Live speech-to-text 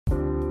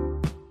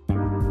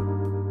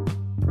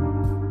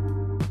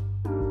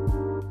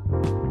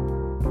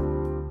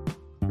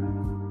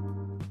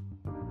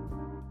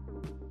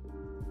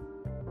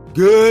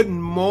Good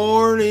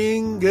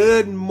morning,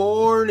 good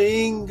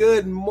morning,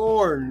 good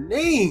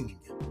morning.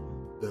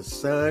 The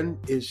sun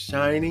is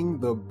shining,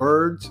 the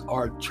birds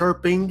are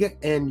chirping,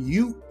 and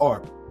you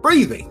are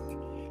breathing.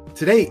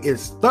 Today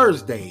is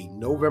Thursday,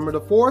 November the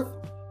 4th,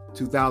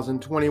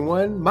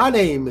 2021. My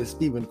name is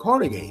Stephen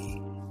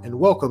Carnegie, and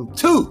welcome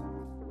to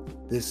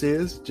This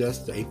Is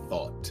Just a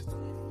Thought.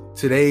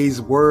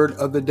 Today's word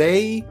of the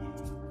day,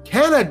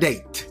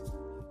 candidate,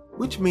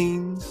 which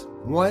means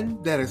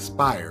one that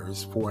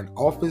aspires for an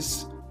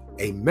office,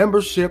 a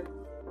membership,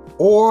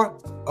 or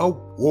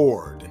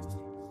award.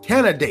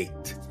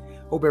 Candidate.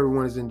 Hope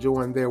everyone is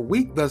enjoying their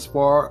week thus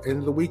far,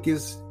 and the week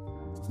is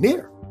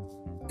near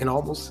and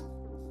almost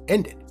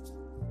ended.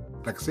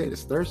 Like I said,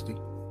 it's Thursday.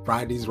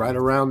 Friday's right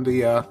around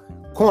the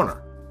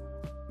corner.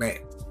 Man,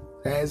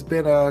 it has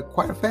been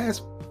quite a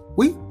fast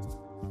week,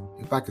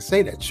 if I could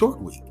say that,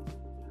 short week.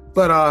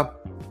 But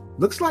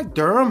looks like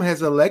Durham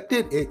has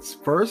elected its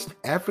first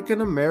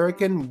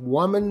African-American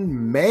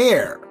woman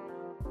mayor.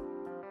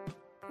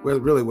 Well,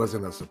 it really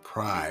wasn't a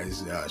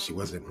surprise. She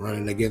wasn't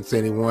running against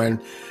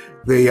anyone.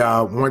 The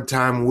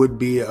one-time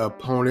would-be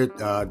opponent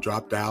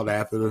dropped out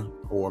after,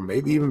 or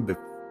maybe even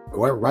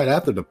right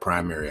after the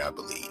primary, I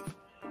believe.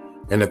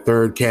 And the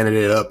third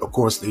candidate up, of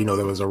course,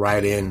 there was a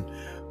write-in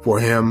for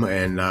him,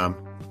 and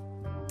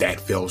that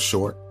fell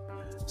short.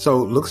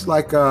 So it looks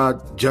like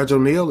Judge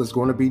O'Neill is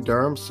going to be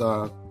Durham's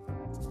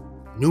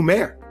new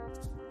mayor.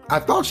 I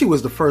thought she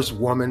was the first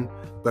woman,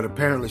 but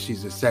apparently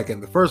she's the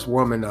second. The first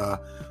woman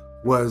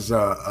was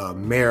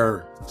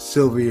Mayor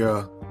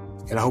Sylvia,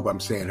 and I hope I'm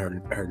saying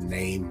her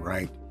name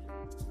right,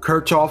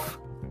 Kirchhoff,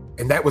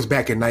 and that was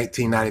back in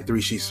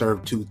 1993. She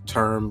served 2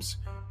 terms.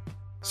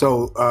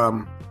 So,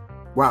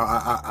 wow,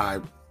 I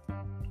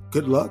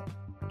good luck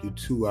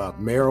to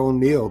Mayor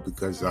O'Neill,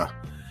 because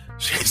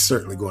she's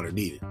certainly going to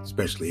need it,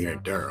 especially here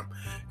in Durham.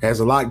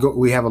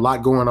 We have a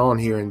lot going on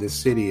here in this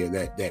city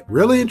that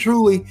really and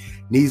truly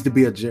needs to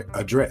be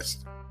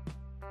addressed.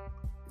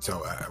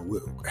 So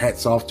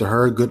hats off to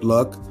her. Good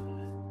luck.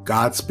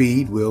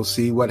 Godspeed. We'll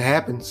see what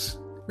happens.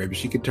 Maybe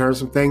she can turn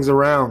some things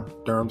around.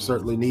 Durham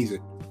certainly needs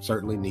it.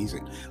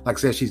 Like I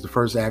said, she's the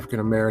first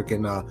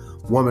African-American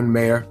woman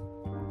mayor.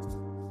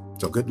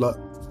 So good luck.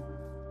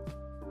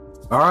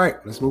 All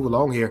right, let's move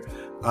along here.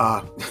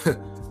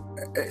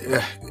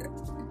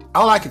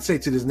 All I can say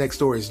to this next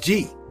story is,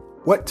 gee,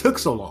 what took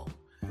so long?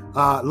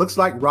 Looks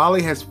like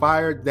Raleigh has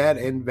fired that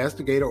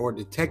investigator or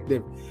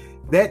detective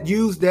that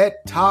used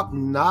that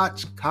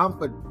top-notch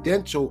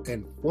confidential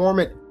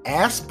informant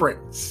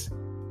aspirants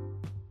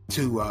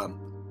to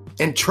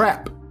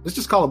entrap. Let's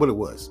just call it what it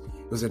was.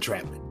 It was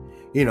entrapment.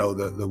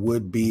 The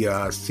would-be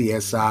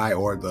CSI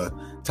or the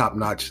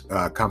top-notch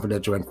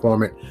confidential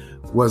informant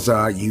was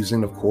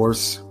using, of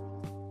course,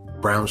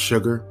 brown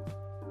sugar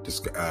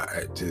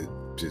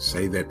to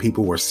say that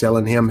people were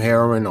selling him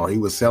heroin, or he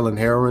was selling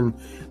heroin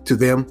to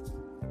them.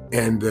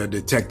 And the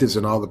detectives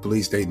and all the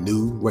police, they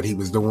knew what he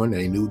was doing.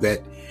 They knew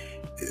that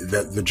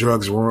the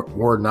drugs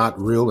were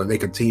not real, and they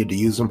continued to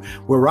use them.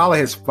 Well, Raleigh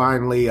has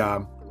finally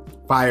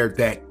fired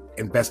that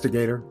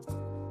investigator.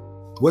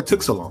 What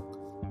took so long?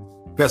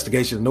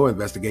 No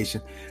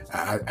investigation.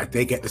 I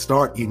think at the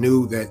start you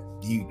knew that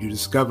you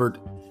discovered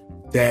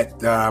that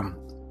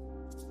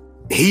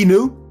he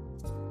knew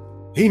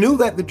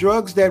that the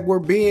drugs that were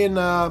being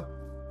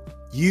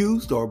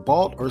used or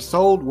bought or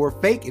sold were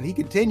fake, and he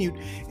continued,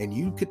 and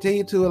you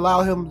continued to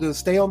allow him to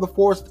stay on the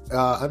force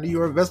under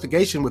your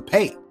investigation with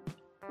pay.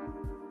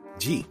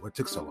 Gee, what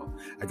took so long?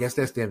 I guess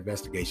that's the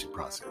investigation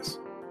process.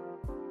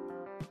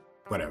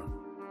 Whatever.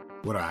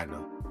 What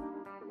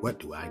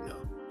do I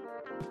know?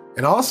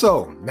 And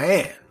also,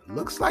 man,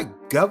 looks like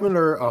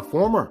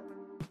former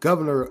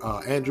Governor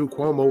Andrew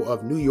Cuomo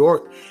of New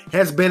York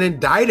has been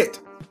indicted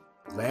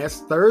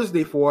last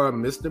Thursday for a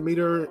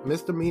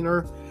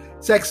misdemeanor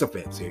sex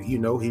offense. He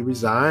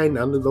resigned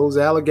under those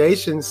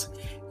allegations.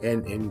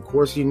 And of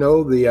course,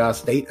 the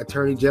state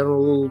attorney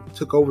general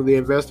took over the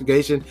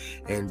investigation,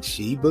 and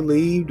she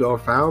believed or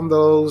found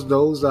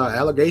those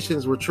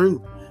allegations were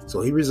true.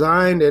 So he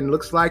resigned, and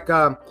looks like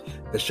the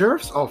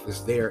sheriff's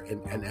office there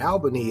in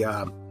Albany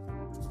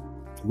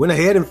went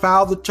ahead and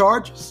filed the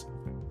charges.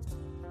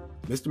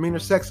 Misdemeanor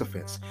sex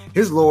offense.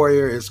 His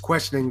lawyer is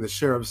questioning the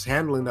sheriff's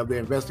handling of the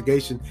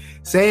investigation,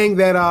 saying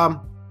that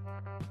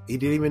he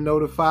didn't even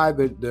notify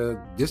the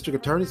district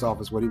attorney's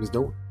office what he was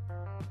doing.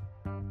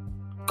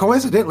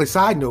 Coincidentally,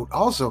 side note,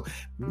 also,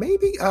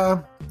 maybe,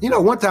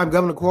 one time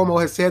Governor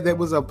Cuomo has said that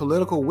was a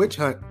political witch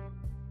hunt.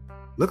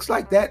 Looks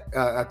like that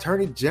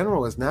attorney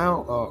general is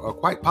now, or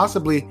quite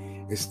possibly,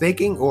 is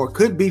thinking or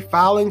could be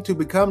filing to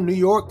become New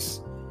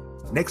York's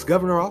next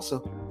governor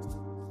also.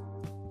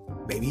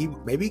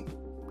 Maybe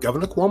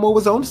Governor Cuomo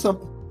was on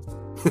something.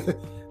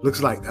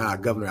 Looks like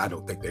Governor, I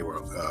don't think they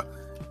were.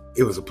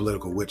 It was a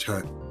political witch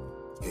hunt.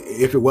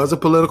 If it was a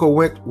political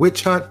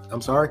witch hunt,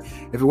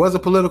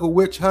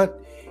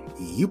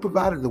 you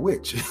provided the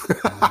witch.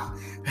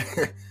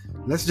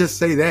 Let's just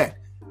say that,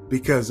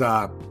 because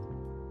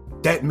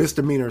that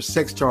misdemeanor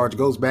sex charge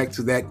goes back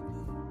to that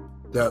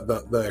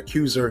the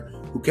accuser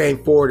who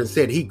came forward and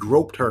said he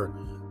groped her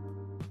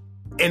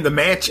in the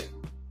mansion.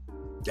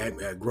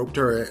 That groped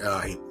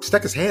her. He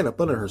stuck his hand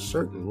up under her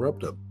shirt and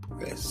rubbed her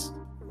breast.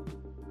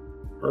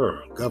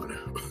 Governor.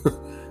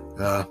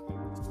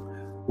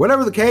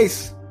 Whatever the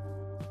case,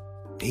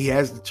 he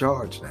has the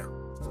charge now.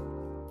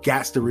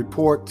 Got to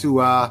report to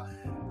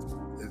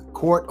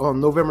court on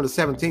November the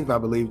 17th, I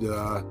believe.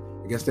 I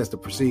guess that's the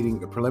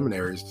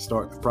preliminaries to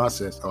start the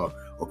process or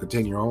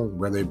continue on,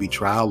 whether it be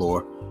trial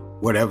or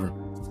whatever.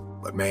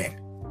 But man,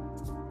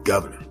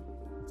 governor,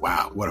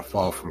 wow, what a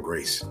fall from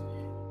grace.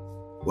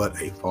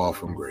 What a fall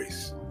from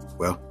grace.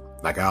 Well,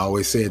 like I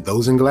always said,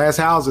 those in glass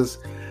houses,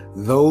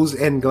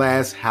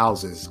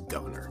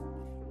 governor.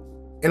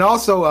 And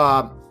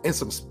also in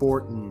some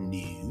sport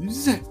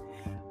news,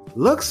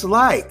 looks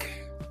like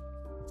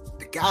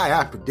the guy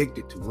I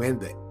predicted to win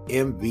the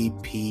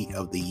MVP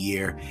of the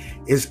year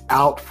is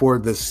out for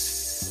the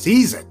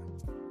season.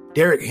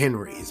 Derrick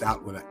Henry is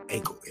out with an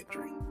ankle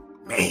injury.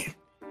 Man,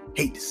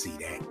 hate to see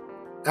that.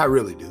 I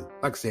really do.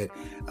 Like I said,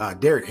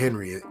 Derrick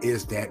Henry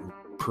is that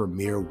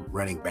premier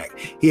running back.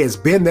 He has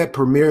been that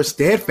premier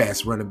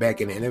steadfast running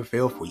back in the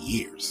NFL for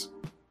years.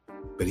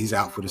 But he's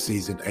out for the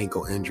season,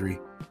 ankle injury.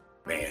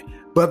 Man.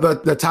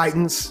 But the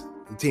Titans,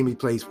 the team he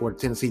plays for, the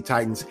Tennessee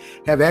Titans,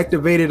 have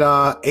activated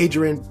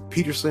Adrian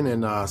Peterson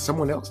and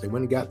someone else. They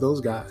went and got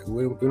those guys.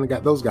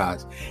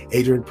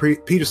 Adrian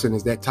Peterson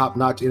is that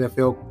top-notch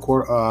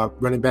NFL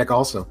running back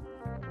also.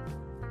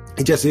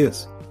 He just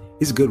is.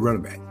 He's a good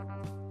running back.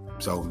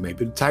 So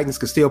maybe the Titans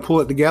can still pull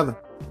it together.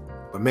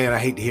 But, man, I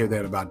hate to hear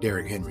that about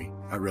Derrick Henry.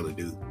 I really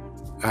do.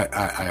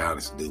 I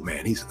honestly do,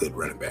 man. He's a good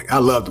running back. I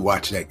love to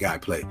watch that guy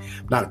play.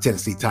 I'm not a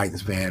Tennessee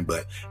Titans fan,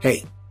 but,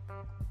 hey,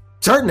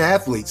 certain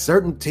athletes,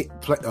 certain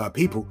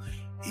people,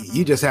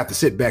 you just have to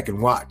sit back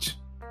and watch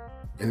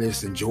and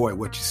just enjoy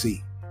what you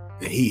see.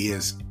 And he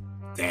is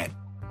that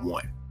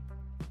one.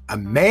 A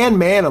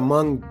man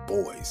among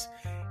boys.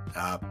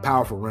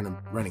 Powerful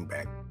running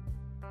back.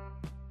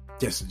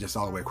 Just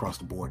all the way across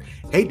the board.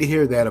 Hate to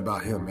hear that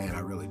about him, man. I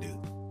really do.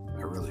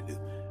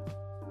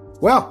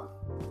 Well,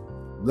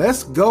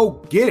 let's go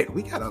get it.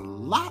 We got a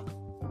lot.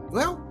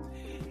 Well,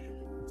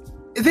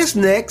 this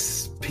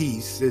next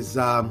piece is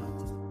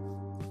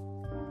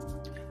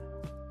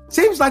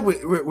seems like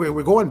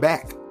we're going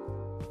back,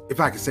 if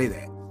I can say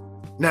that.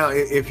 Now,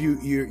 if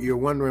you're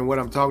wondering what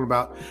I'm talking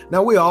about,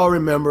 now we all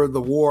remember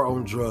the war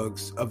on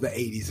drugs of the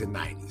 80s and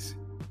 90s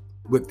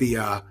with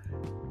the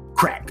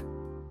crack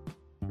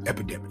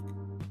epidemic.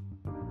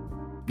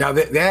 Now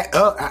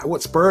that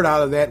what spurred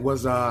out of that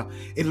was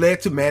it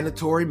led to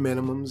mandatory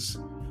minimums,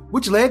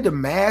 which led to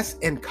mass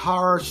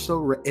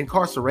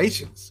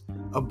incarcerations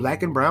of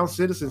Black and brown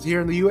citizens here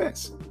in the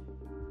U.S.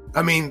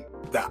 I mean,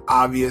 the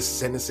obvious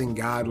sentencing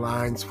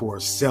guidelines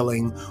for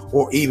selling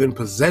or even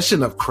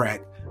possession of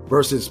crack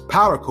versus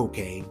powder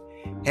cocaine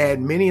had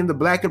many in the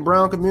Black and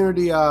brown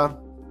community.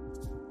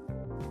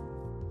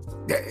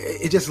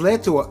 It just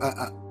led to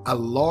a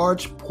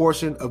large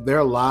portion of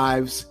their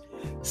lives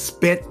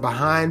spent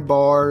behind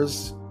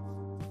bars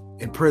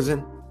in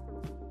prison.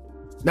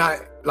 Now,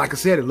 like I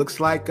said, it looks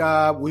like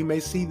we may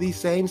see these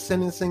same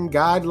sentencing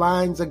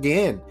guidelines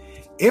again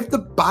if the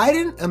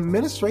Biden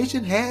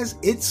administration has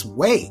its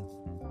way.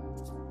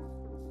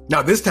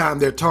 Now, this time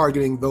they're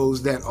targeting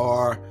those that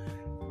are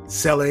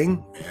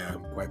selling,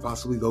 quite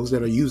possibly those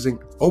that are using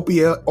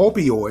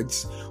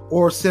opioids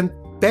or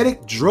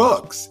synthetic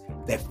drugs,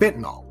 that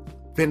fentanyl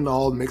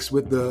mixed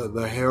with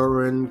the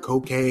heroin,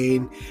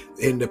 cocaine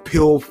in the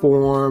pill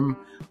form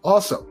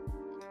also.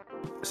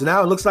 So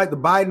now it looks like the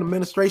Biden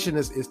administration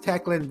is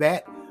tackling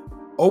that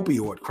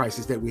opioid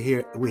crisis that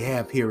we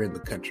have here in the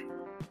country.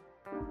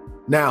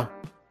 Now,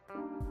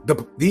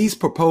 these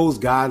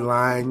proposed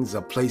guidelines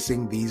of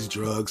placing these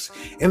drugs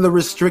in the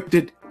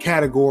restricted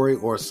category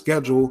or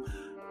schedule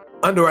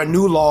under a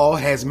new law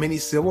has many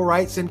civil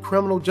rights and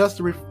criminal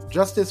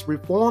justice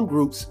reform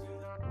groups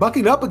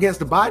bucking up against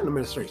the Biden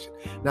administration.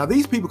 Now,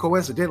 these people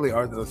coincidentally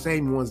are the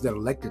same ones that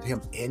elected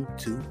him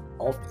into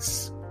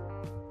office.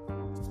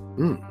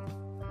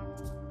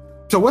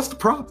 So what's the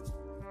problem?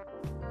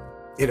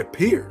 It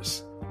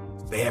appears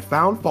they have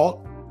found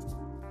fault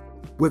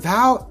with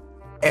how,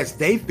 as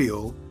they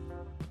feel,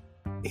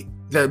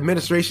 the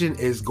administration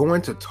is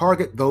going to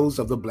target those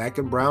of the Black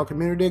and brown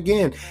community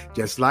again,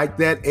 just like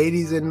that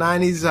 80s and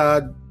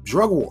 90s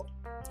drug war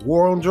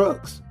on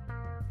drugs.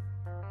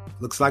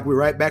 Looks like we're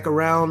right back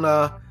around,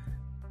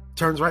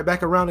 turns right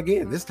back around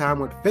again, this time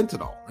with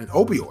fentanyl and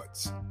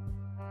opioids.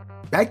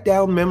 Back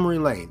down memory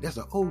lane. There's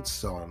an old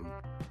song.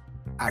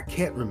 I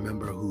can't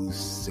remember who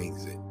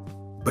sings it.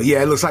 But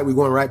yeah, it looks like we're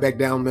going right back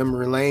down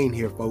memory lane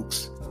here,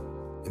 folks.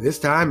 And this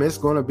time it's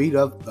going to be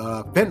the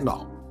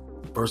fentanyl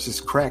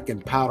versus crack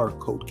and powder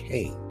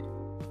cocaine.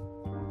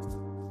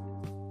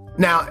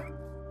 Now,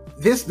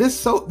 this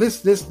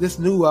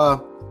new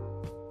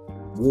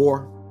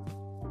war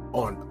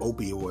on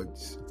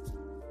opioids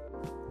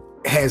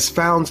has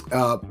found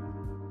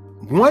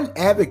one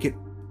advocate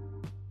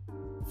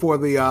for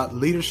the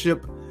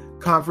Leadership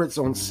Conference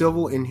on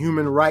Civil and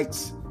Human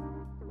Rights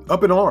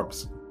up in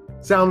arms.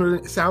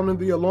 sounding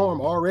the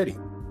alarm already.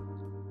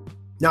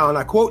 Now, and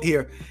I quote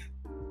here,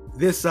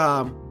 this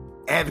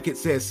advocate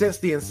says, since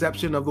the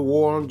inception of the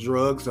war on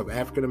drugs of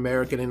African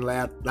American and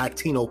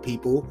Latino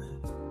people,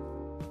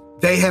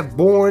 they have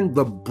borne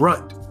the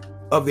brunt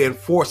of the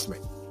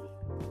enforcement.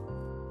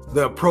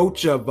 The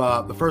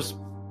first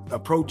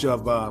approach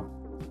of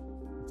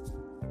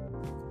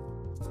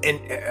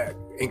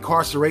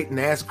incarcerate and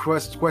ask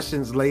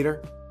questions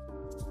later.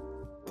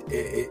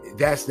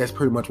 That's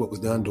pretty much what was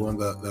done during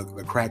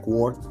the crack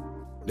war,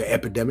 the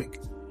epidemic.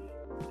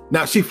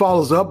 Now she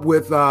follows up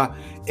with,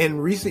 in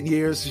recent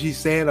years, she's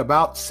saying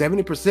about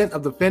 70%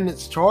 of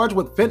defendants charged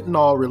with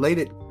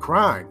fentanyl-related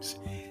crimes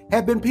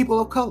have been people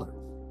of color,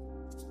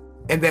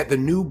 and that the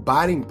new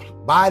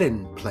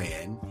Biden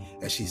plan,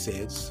 as she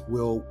says,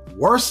 will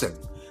worsen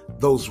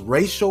those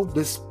racial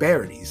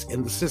disparities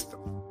in the system.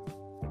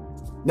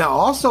 Now,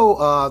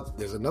 also,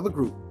 there's another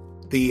group,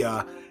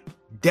 the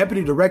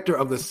Deputy Director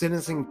of the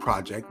Sentencing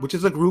Project, which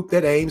is a group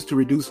that aims to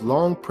reduce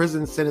long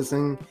prison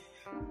sentencing,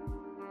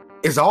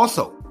 is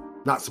also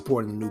not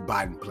supporting the new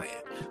Biden plan.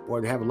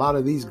 Boy, they have a lot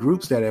of these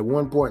groups that at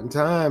one point in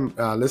time,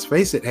 let's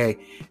face it, hey,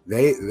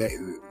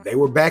 they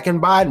were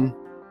backing Biden.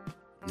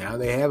 Now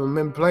they have him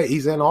in place.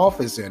 He's in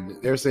office,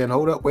 and they're saying,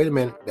 hold up, wait a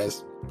minute.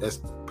 That's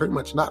pretty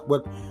much not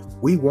what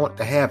we want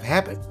to have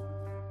happen.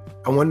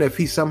 I wonder if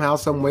he somehow,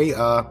 some way,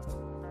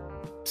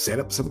 set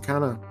up some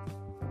kind of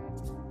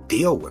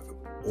deal with him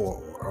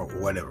or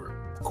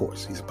whatever. Of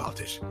course, he's a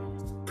politician,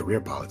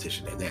 career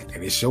politician, and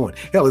it's showing.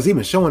 Hell, it's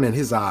even showing in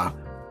his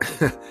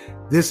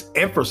this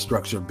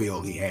infrastructure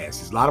bill he has.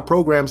 There's a lot of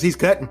programs he's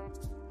cutting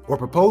or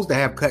proposed to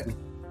have cutting.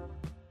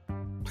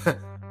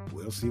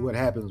 We'll see what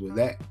happens with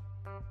that.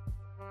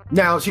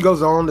 Now, she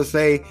goes on to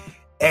say,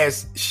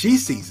 as she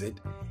sees it,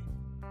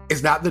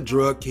 it's not the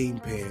drug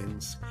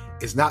kingpins,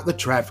 it's not the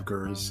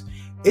traffickers,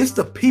 it's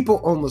the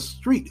people on the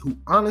street who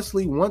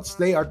honestly, once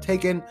they are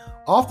taken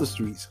off the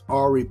streets,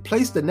 are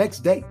replaced the next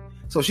day.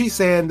 So she's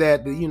saying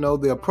that,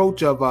 the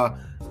approach of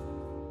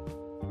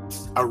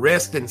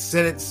arrest and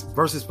sentence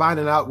versus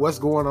finding out what's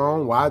going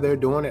on, why they're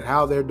doing it,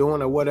 how they're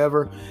doing it, or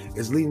whatever,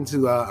 is leading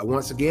to,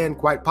 once again,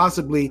 quite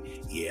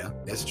possibly, yeah,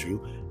 that's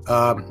true,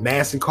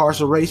 mass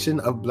incarceration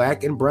of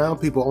Black and brown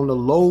people on the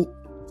low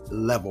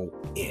level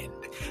end.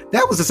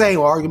 That was the same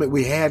argument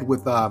we had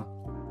with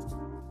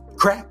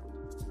crack.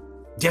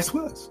 Just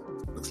was.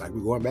 Looks like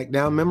we're going back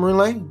down memory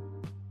lane.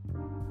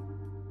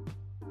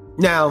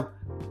 Now,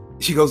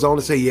 she goes on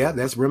to say, yeah,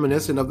 that's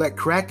reminiscent of that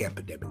crack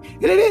epidemic.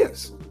 And it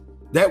is.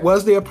 That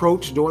was the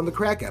approach during the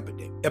crack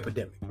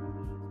epidemic.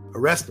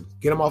 Arrest them,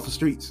 get them off the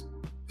streets.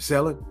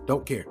 Selling,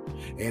 don't care.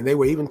 And they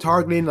were even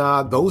targeting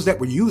those that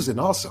were using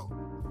also.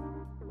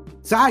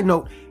 Side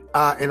note,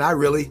 and I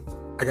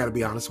got to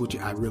be honest with you,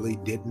 I really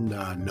didn't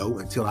know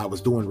until I was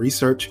doing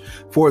research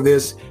for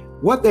this.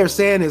 What they're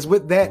saying is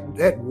with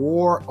that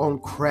war on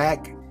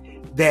crack,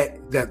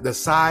 that the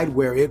side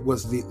where it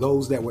was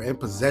those that were in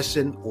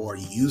possession or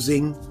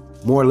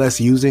more or less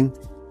using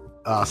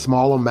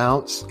small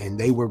amounts, and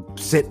they were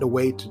sent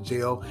away to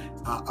jail.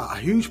 A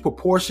huge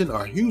proportion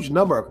or a huge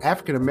number of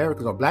African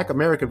Americans or Black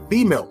American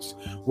females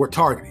were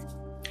targeted.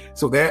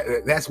 So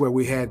that's where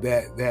we had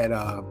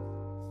that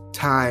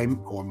time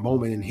or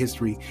moment in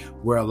history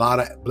where a lot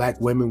of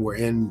Black women were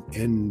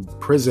in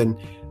prison.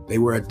 They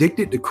were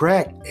addicted to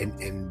crack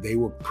and they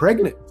were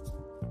pregnant,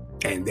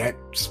 and that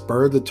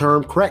spurred the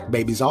term crack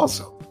babies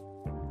also.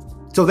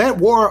 So that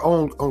war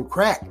on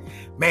crack,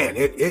 man,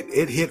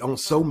 it hit on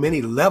so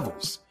many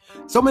levels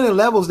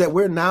that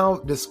we're now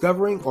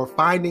discovering or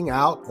finding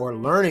out or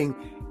learning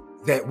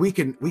that we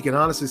can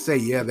honestly say,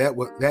 yeah,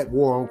 that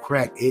war on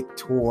crack, it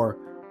tore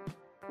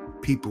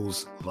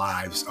people's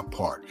lives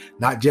apart.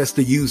 Not just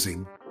the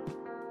using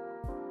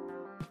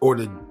or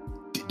the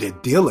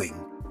dealing,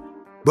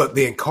 but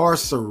the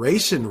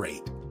incarceration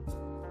rate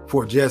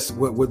for just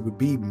what would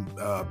be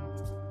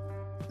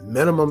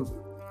minimum,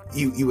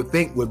 you would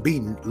think would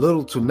be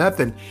little to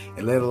nothing,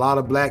 and let a lot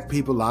of Black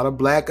people, a lot of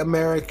Black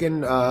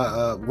American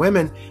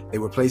women, they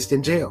were placed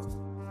in jail.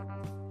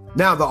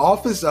 Now, the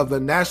Office of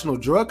the National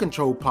Drug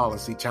Control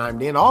Policy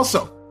chimed in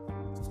also,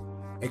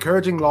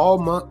 encouraging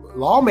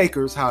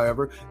lawmakers,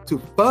 however, to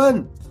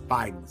fund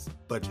Biden's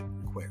budget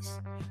request.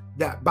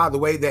 That, by the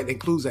way, that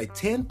includes a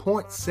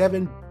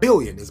 $10.7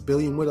 billion, is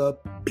billion with a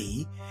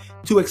B,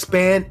 to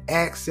expand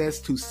access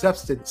to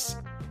substance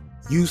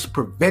use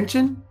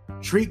prevention,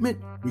 treatment,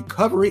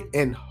 recovery,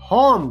 and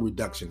harm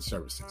reduction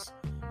services.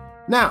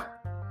 Now,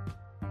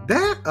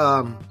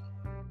 that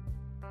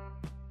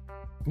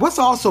what's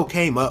also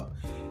came up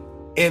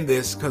in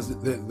this, because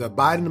the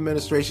Biden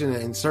administration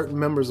and certain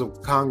members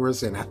of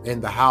Congress and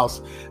in the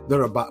House that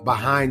are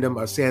behind them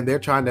are saying they're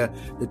trying to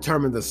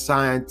determine the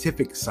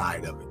scientific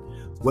side of it,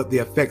 what the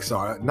effects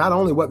are, not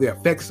only what the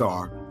effects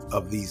are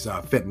of these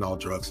fentanyl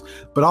drugs,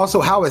 but also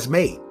how it's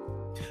made.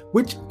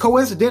 Which,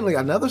 coincidentally,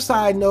 another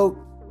side note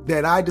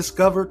that I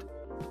discovered,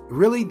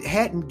 really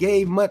hadn't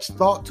gave much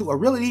thought to, or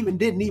really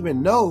didn't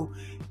even know,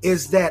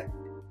 is that,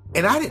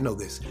 and I didn't know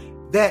this,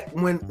 that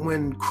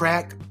when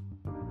crack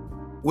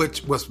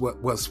which was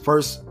what was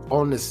first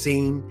on the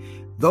scene.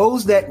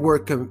 Those that were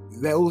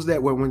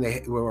when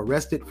they were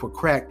arrested for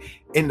crack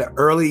in the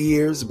early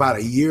years, about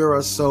a year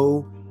or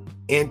so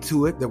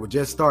into it, that were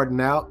just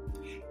starting out,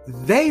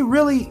 they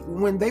really,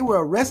 when they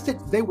were arrested,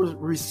 they were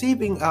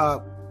receiving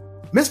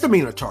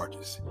misdemeanor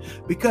charges,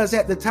 because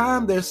at the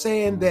time they're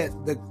saying that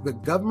the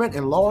government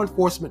and law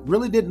enforcement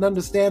really didn't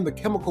understand the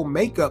chemical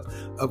makeup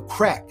of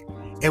crack.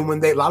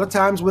 And a lot of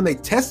times when they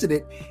tested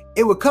it,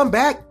 it would come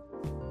back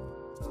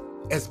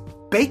as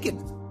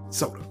baking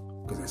soda,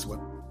 because that's what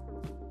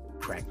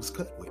crack was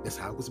cut with. That's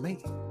how it was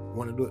made.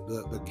 One of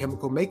the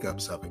chemical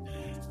makeups of it.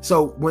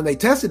 So when they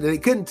tested it, they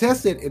couldn't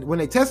test it. When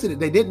they tested it,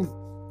 they didn't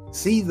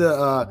see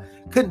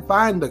couldn't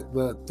find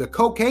the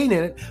cocaine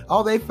in it.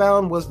 All they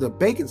found was the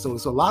baking soda.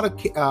 So a lot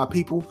of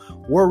people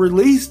were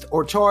released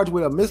or charged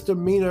with a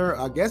misdemeanor.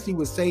 I guess you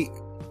would say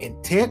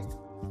intent.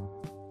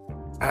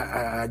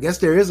 I guess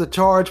there is a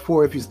charge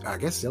for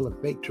selling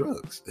fake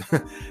drugs.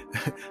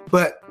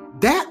 But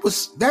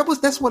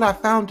that's what I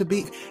found to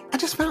be. I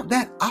just found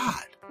that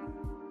odd.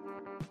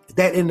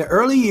 That in the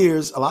early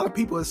years, a lot of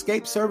people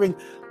escaped serving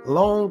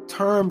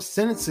long-term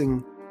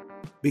sentencing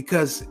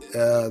because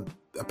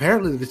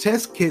apparently the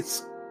test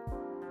kits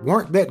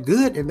weren't that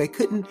good, and they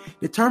couldn't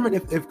determine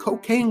if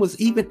cocaine was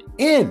even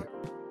in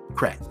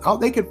crack. All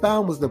they could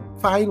find was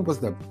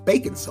the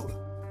baking soda.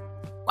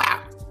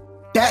 Wow,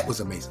 that was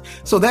amazing.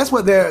 So that's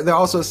what they're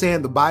also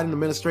saying. The Biden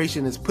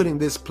administration is putting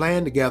this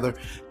plan together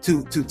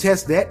to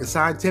test the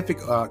scientific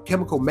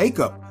chemical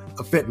makeup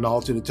of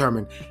fentanyl to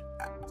determine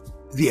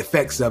the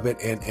effects of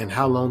it and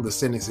how long the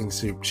sentencing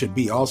should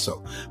be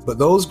also. But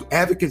those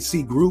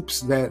advocacy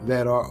groups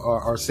that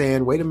are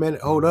saying, wait a minute,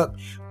 hold up,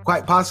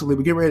 quite possibly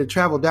we're getting ready to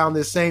travel down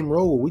this same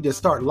road. We just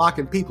start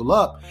locking people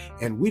up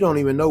and we don't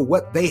even know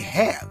what they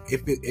have.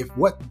 If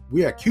what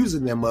we're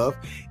accusing them of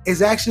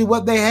is actually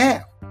what they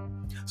have.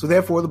 So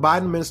therefore, the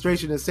Biden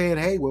administration is saying,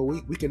 hey, well,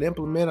 we can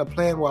implement a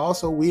plan where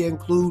also we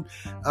include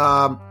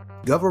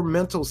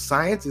governmental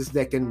scientists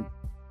that can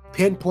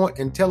pinpoint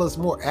and tell us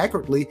more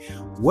accurately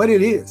what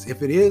it is,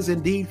 if it is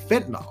indeed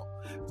fentanyl.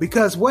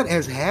 Because what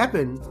has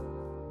happened,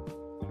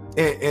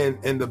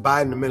 and the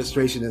Biden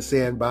administration is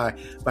saying by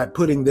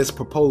putting this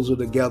proposal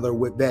together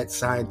with that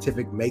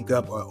scientific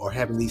makeup or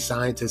having these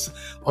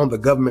scientists on the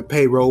government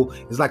payroll,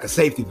 is like a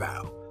safety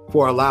valve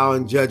for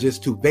allowing judges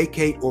to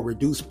vacate or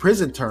reduce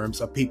prison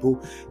terms of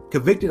people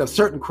convicted of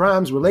certain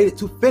crimes related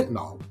to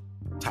fentanyl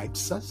type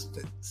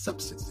substances.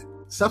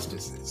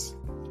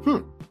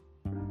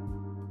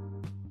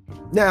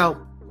 Now,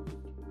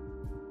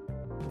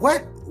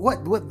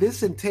 what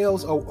this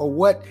entails or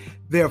what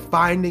they're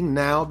finding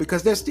now,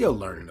 because they're still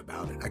learning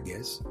about it, I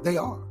guess. They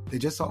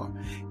just are.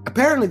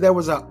 Apparently, there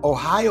was an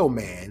Ohio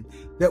man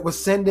that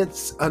was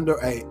sentenced under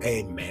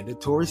a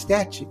mandatory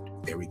statute.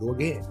 There we go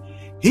again.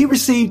 He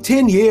received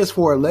 10 years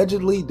for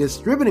allegedly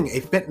distributing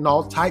a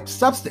fentanyl-type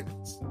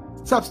substance.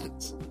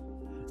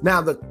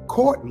 Now, the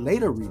court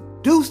later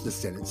reduced the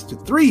sentence to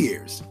 3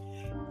 years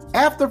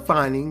after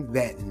finding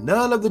that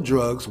none of the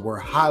drugs were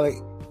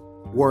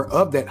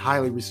of that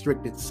highly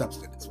restricted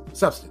substance,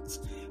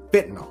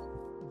 fentanyl.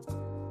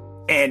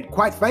 And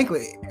quite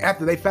frankly,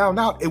 after they found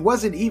out, it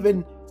wasn't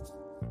even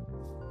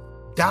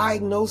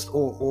diagnosed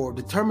or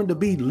determined to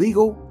be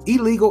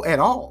illegal at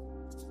all.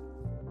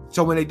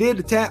 So when they did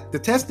the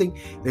testing,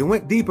 they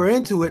went deeper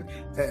into it.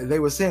 They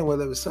were saying, well,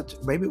 it was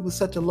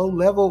such a low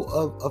level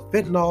of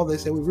fentanyl. They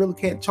said, we really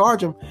can't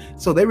charge him.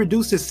 So they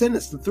reduced his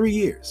sentence to 3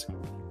 years.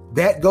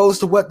 That goes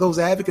to what those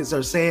advocates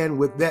are saying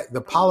with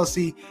the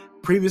policy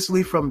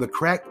previously from the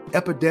crack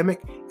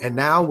epidemic, and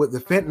now with the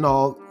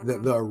fentanyl,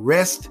 the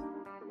arrest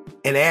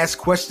and ask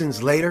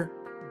questions later,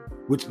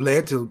 which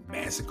led to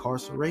mass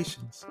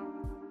incarcerations,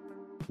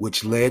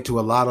 which led to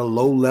a lot of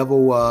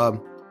low-level,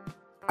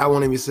 I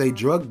won't even say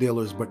drug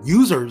dealers, but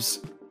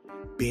users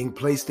being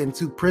placed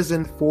into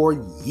prison for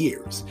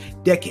years,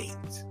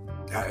 decades.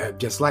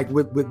 Just like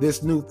with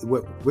this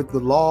with the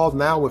law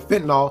now with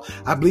fentanyl,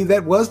 I believe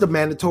that was the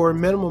mandatory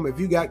minimum. If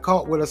you got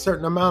caught with a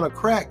certain amount of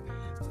crack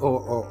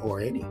or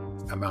any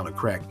amount of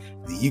crack,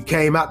 you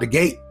came out the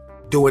gate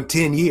doing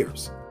 10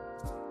 years.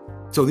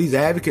 So these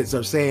advocates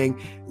are saying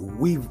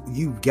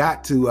you've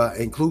got to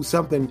include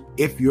something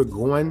if you're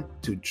going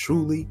to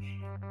truly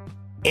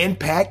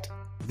impact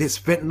this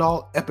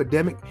fentanyl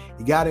epidemic.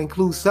 You got to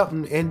include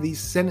something in these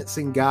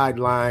sentencing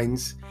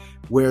guidelines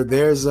where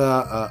there's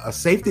a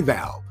safety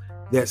valve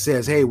that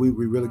says, hey, we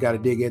really got to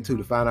dig into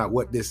to find out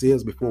what this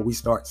is before we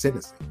start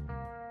sentencing.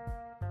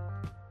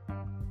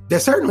 There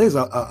certainly is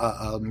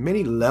a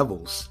many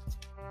levels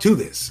to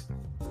this.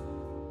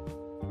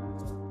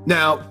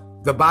 Now,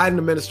 the Biden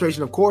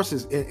administration, of course,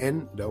 is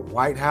in the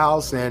White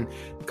House and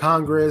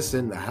Congress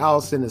and the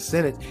House and the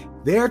Senate.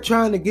 They're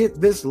trying to get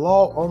this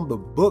law on the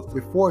book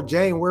before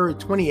January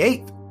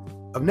 28th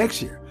of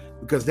next year,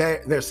 because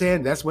they're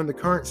saying that's when the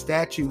current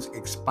statutes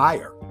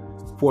expire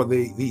for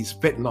these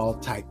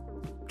fentanyl type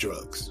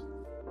drugs.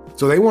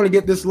 So they want to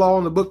get this law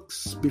on the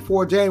books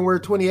before January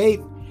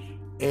 28th.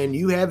 And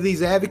you have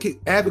these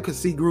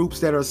advocacy groups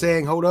that are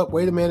saying, hold up,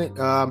 wait a minute.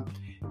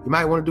 You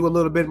might want to do a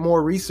little bit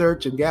more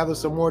research and gather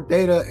some more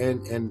data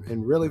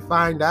and really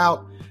find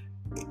out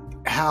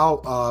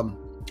how,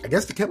 I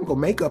guess, the chemical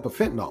makeup of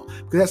fentanyl,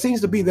 because that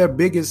seems to be their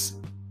biggest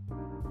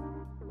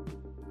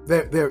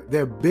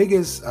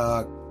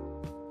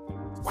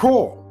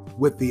quarrel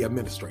with the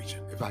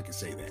administration, if I could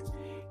say that,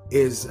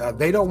 is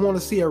they don't want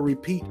to see a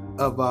repeat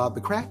of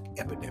the crack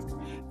epidemic.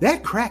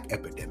 That crack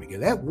epidemic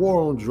and that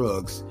war on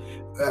drugs,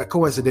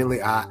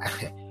 coincidentally, I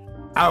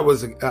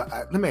was,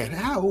 man,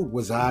 how old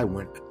was I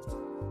when,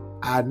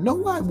 I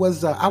know I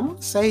was, I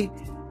want to say,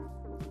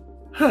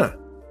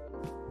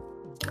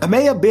 I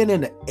may have been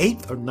in the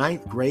 8th or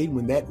 9th grade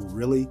when that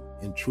really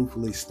and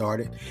truthfully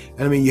started.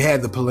 And I mean, you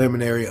had the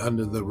preliminary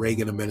under the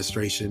Reagan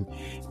administration,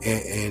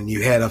 and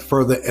you had a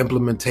further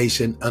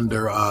implementation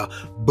under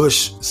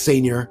Bush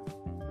Sr.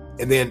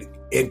 And then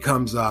in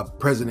comes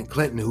President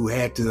Clinton, who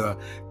had to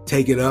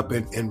take it up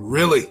and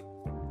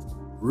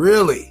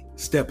really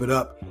step it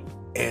up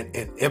and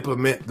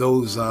implement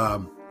those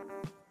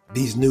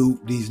these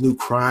new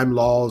crime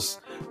laws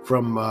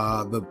from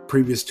the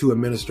previous two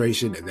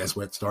administration, and that's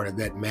what started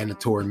that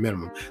mandatory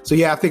minimum. So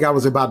yeah, I think I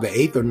was about the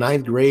 8th or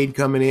 9th grade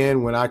coming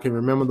in when I can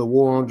remember the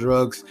war on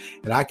drugs,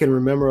 and I can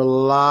remember a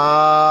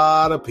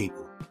lot of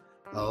people,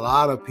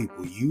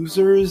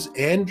 users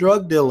and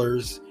drug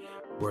dealers,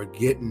 were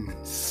getting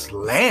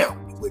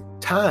slammed with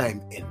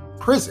time in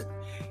prison.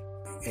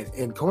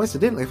 And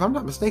coincidentally, if I'm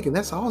not mistaken,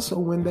 that's also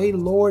when they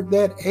lowered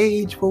that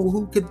age for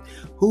who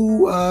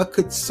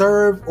could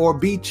serve or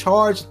be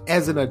charged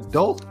as an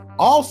adult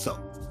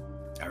also.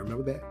 I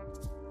remember that.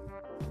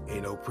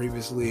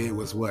 Previously it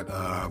was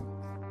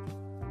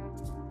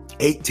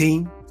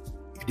 18.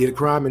 If you did a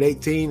crime at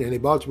 18 and they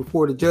brought you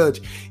before the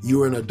judge, you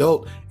were an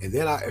adult. And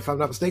then, if I'm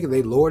not mistaken,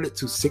 they lowered it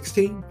to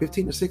 15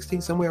 or 16,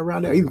 somewhere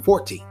around there, even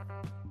 14.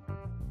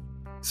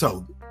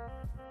 So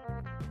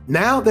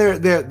now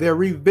they're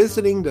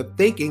revisiting the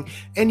thinking,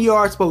 and you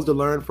are supposed to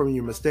learn from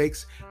your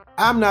mistakes.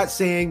 I'm not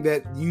saying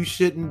that you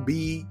shouldn't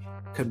be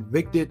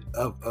convicted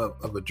of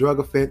a drug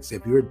offense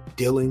if you're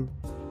dealing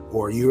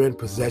or you're in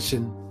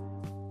possession,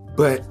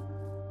 but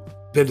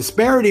the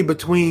disparity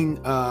between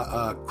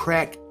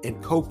crack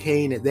and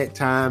cocaine at that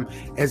time,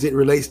 as it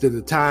relates to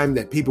the time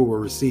that people were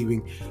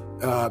receiving,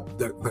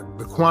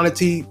 the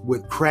quantity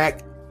with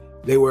crack,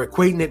 they were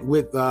equating it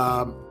with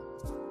the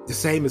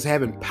same as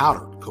having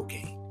powdered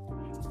cocaine.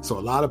 So a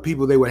lot of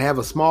people, they would have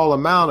a small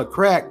amount of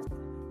crack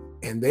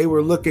and they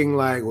were looking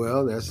like,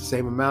 well, that's the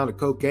same amount of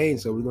cocaine,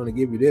 so we're going to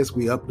give you this.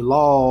 We up the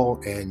law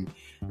and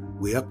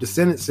we up the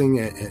sentencing.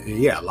 And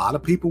yeah, a lot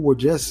of people were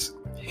just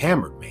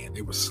hammered, man.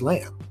 They were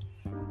slammed.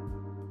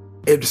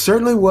 It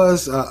certainly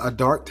was a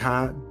dark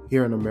time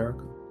here in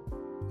America.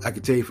 I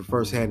could tell you from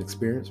firsthand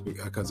experience,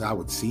 because I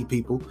would see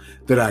people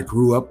that I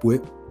grew up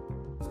with,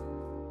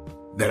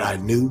 that I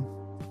knew,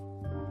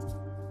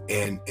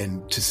 and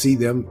to see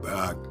them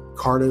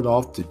carted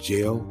off to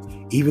jail,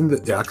 even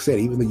like I said,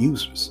 even the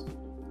users.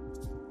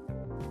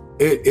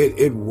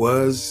 It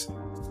was,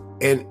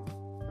 and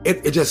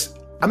it just,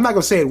 I'm not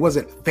gonna say it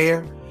wasn't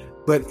fair,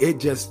 but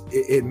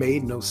it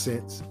made no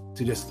sense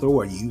to just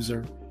throw a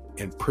user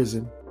in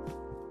prison.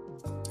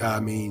 I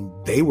mean,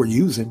 they were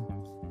using.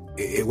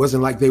 It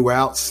wasn't like they were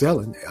out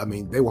selling. I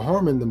mean, they were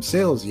harming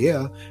themselves,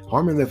 yeah,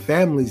 harming their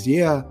families,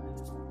 yeah,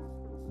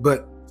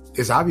 but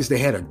it's obvious they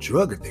had a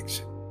drug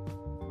addiction.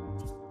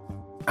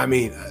 I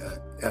mean,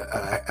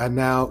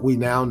 we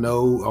now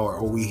know,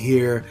 or we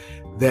hear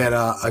that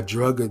a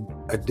drug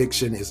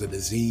addiction is a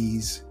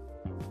disease.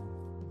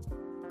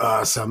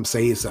 Some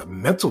say it's a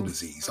mental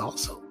disease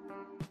also.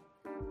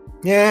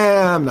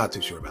 Yeah, I'm not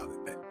too sure about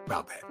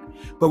that.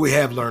 But we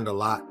have learned a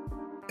lot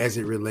as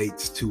it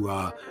relates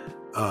to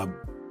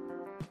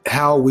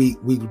how we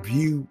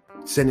view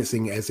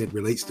sentencing as it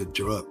relates to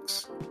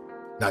drugs.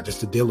 Not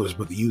just the dealers,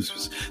 but the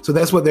users. So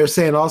that's what they're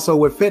saying also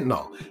with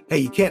fentanyl. Hey,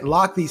 you can't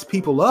lock these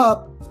people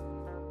up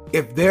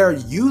if they're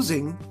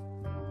using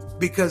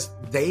because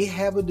they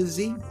have a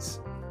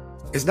disease.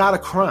 It's not a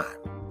crime.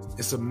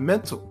 It's a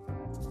mental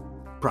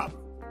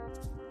problem.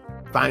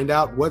 Find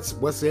out what's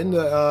in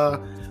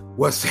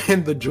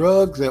the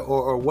drugs,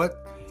 or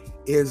what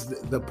is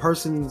the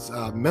person's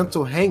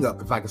mental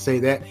hang-up, if I can say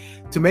that,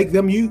 to make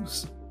them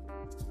use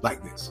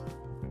like this.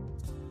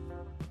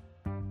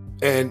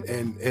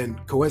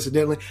 And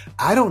coincidentally,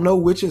 I don't know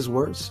which is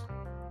worse,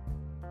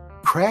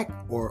 crack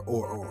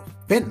or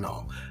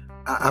fentanyl.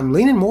 I'm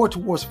leaning more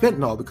towards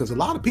fentanyl, because a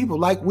lot of people,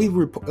 like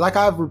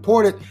I've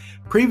reported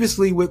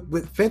previously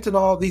with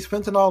fentanyl, these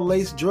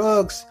fentanyl-laced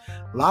drugs,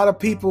 a lot of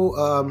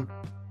people,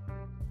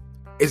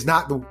 it's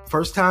not the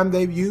first time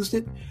they've used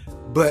it,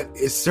 but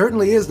it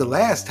certainly is the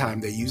last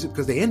time they use it,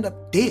 because they end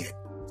up dead.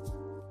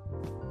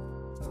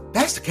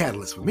 That's the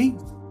catalyst for me.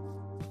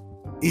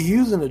 You're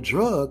using a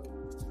drug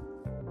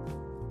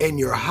and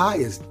your high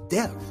is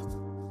death.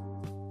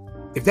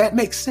 If that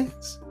makes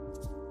sense,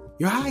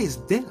 your high is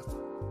death.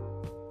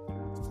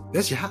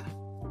 That's your high.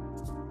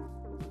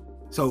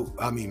 So,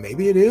 I mean,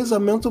 maybe it is a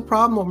mental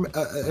problem, or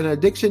an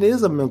addiction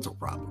is a mental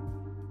problem.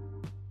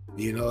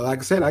 Like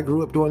I said, I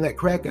grew up during that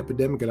crack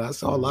epidemic, and I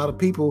saw a lot of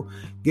people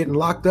getting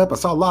locked up. I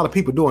saw a lot of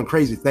people doing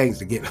crazy things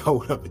to get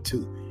hold of it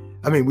too.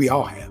 I mean, we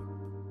all have.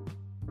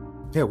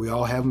 Yeah, we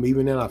all have them,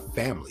 even in our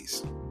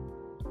families.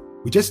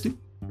 We just do.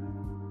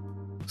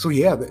 So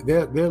yeah,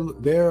 they're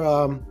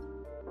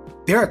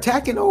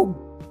attacking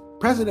old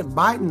President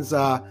Biden's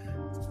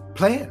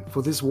plan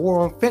for this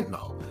war on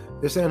fentanyl.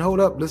 They're saying, hold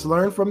up, let's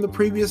learn from the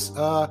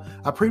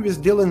our previous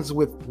dealings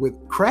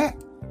with crack,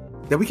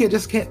 that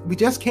we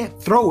just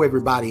can't throw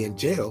everybody in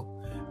jail.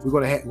 We're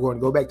going to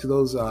go back to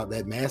those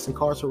that mass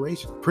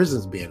incarceration,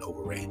 prisons being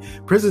overran,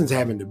 prisons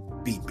having to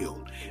be built.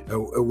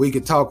 We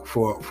could talk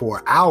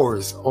for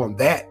hours on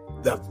that,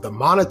 the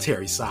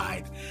monetary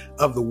side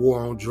of the war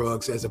on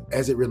drugs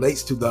as it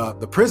relates to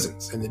the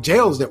prisons and the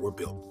jails that were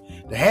built.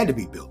 They had to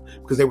be built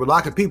because they were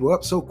locking people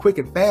up so quick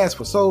and fast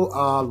for so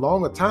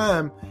long a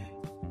time.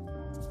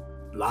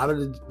 A lot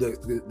of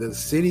the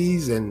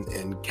cities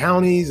and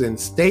counties and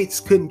states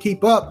couldn't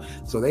keep up,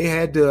 so they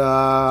had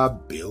to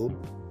build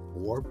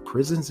more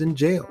prisons and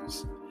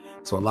jails.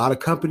 So a lot of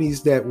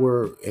companies that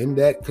were in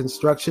that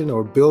construction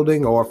or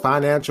building or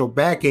financial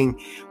backing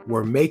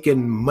were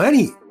making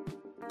money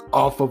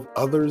off of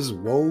others'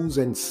 woes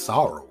and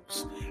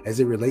sorrows as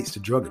it relates to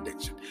drug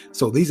addiction.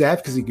 So these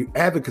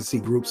advocacy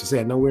groups are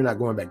saying, no, we're not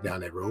going back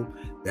down that road.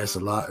 That's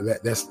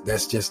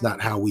that's just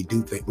not how we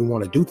do things. We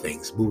want to do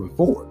things moving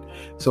forward.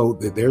 So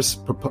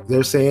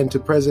they're saying to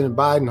President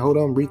Biden, hold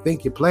on,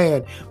 rethink your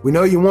plan. We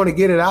know you want to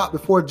get it out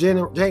before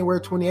January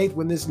 28th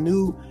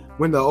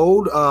when the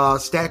old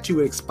statute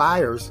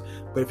expires.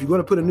 But if you're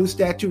going to put a new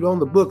statute on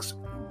the books,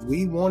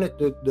 we want it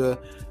to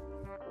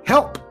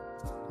help,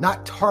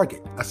 not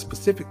target a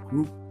specific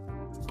group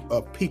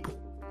of people,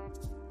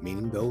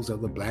 meaning those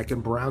of the Black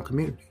and brown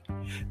community.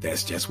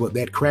 That's just what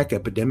that crack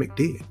epidemic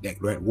did.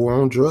 That war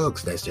on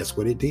drugs, that's just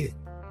what it did.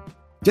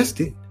 Just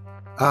did.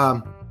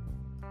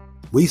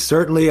 We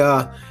certainly,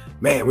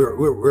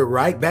 we're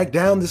right back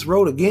down this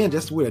road again,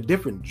 just with a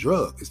different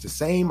drug. It's the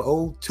same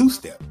old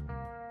two-step.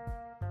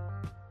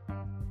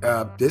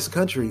 This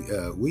country,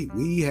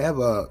 we have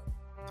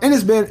and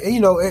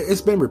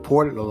it's been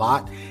reported a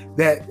lot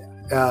that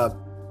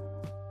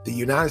the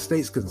United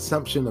States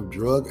consumption of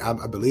drug,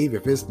 I believe,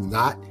 if it's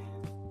not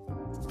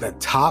the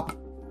top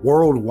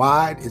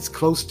worldwide, it's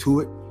close to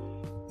it.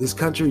 This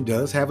country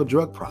does have a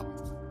drug problem.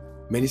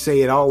 Many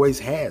say it always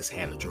has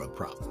had a drug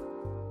problem.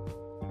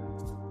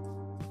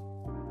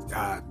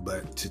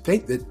 But to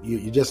think that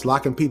you're just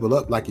locking people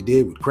up like you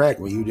did with crack,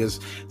 where you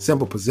just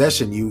simple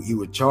possession, you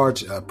would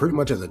charge pretty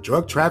much as a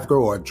drug trafficker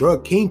or a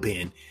drug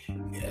kingpin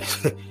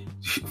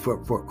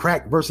for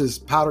crack versus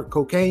powdered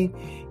cocaine.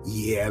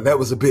 Yeah, that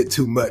was a bit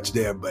too much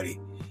there, buddy.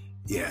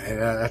 Yeah,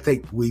 and I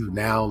think we've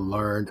now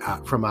learned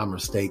from our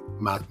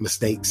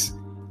mistakes.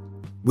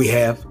 We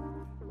have,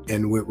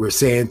 and we're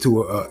saying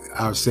to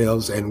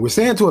ourselves, and we're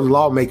saying to the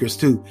lawmakers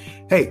too,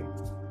 hey,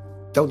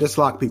 don't just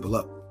lock people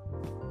up.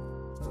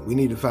 We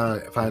need to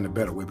find a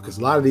better way, because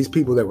a lot of these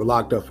people that were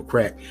locked up for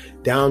crack,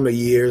 down the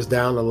years,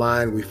 down the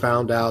line, we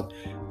found out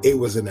it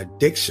was an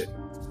addiction.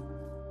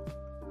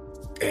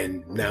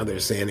 And now they're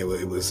saying it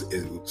was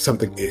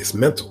something. It's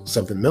mental,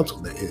 something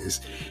mental.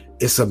 It's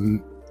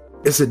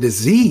a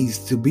disease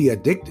to be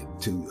addicted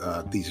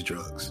to these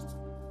drugs.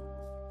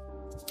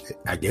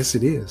 I guess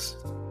it is.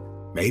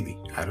 Maybe,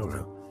 I don't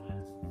know.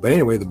 But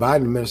anyway, the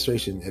Biden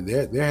administration,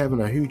 they're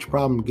having a huge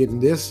problem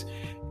getting this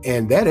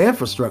and that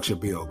infrastructure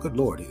bill. Good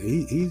Lord,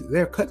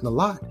 they're cutting a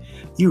lot.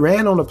 You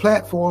ran on a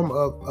platform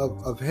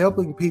of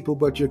helping people,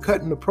 but you're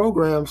cutting the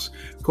programs,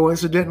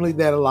 coincidentally,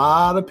 that a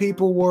lot of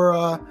people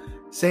were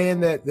saying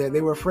that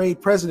they were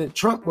afraid President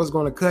Trump was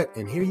going to cut,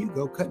 and here you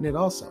go, cutting it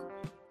also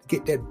to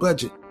get that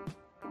budget,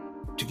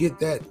 to get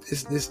that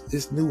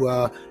this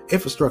new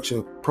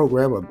infrastructure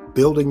program of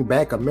building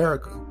back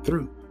America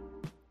through.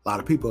 A lot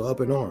of people are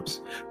up in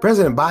arms.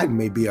 President Biden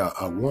may be a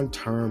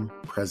one-term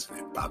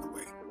president, by the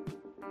way.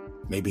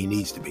 Maybe he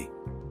needs to be,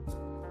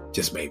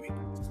 just maybe.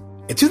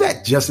 And to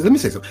that justice, let me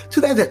say something.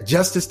 To that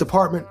Justice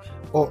Department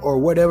or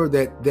whatever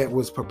that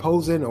was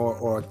proposing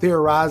or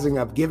theorizing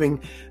of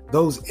giving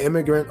those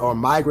immigrant or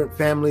migrant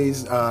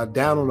families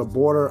down on the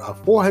border a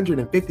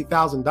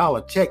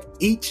 $450,000 check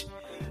each,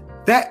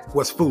 that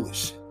was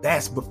foolish.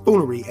 That's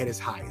buffoonery at its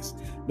highest.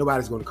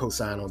 Nobody's going to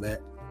co-sign on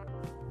that.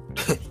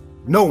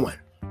 No one.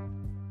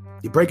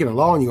 You're breaking the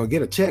law and you're going to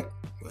get a check.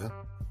 Well,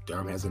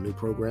 Durham has a new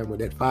program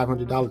with that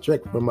 $500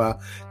 check from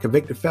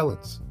convicted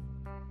felons.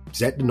 Is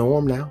that the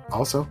norm now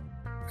also?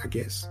 I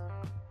guess.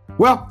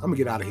 Well, I'm going to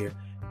get out of here.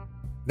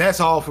 That's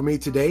all for me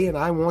today, and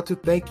I want to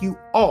thank you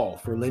all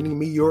for lending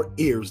me your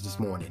ears this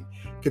morning.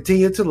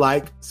 Continue to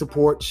like,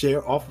 support,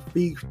 share, offer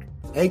feedback.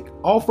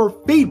 Anchor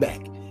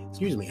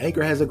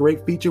has a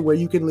great feature where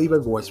you can leave a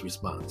voice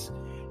response.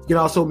 You can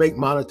also make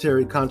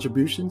monetary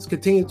contributions.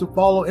 Continue to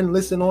follow and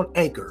listen on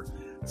Anchor,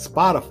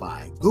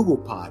 Spotify, Google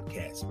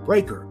Podcasts,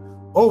 Breaker,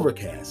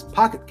 Overcast,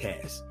 Pocket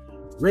Cast,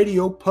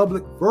 Radio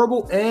Public,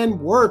 Verbal, and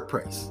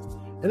WordPress.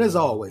 And as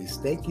always,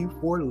 thank you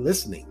for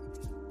listening.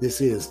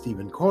 This is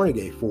Stephen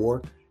Cornegay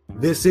for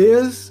This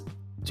Is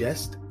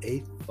Just a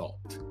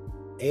Thought.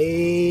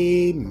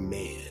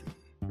 Amen.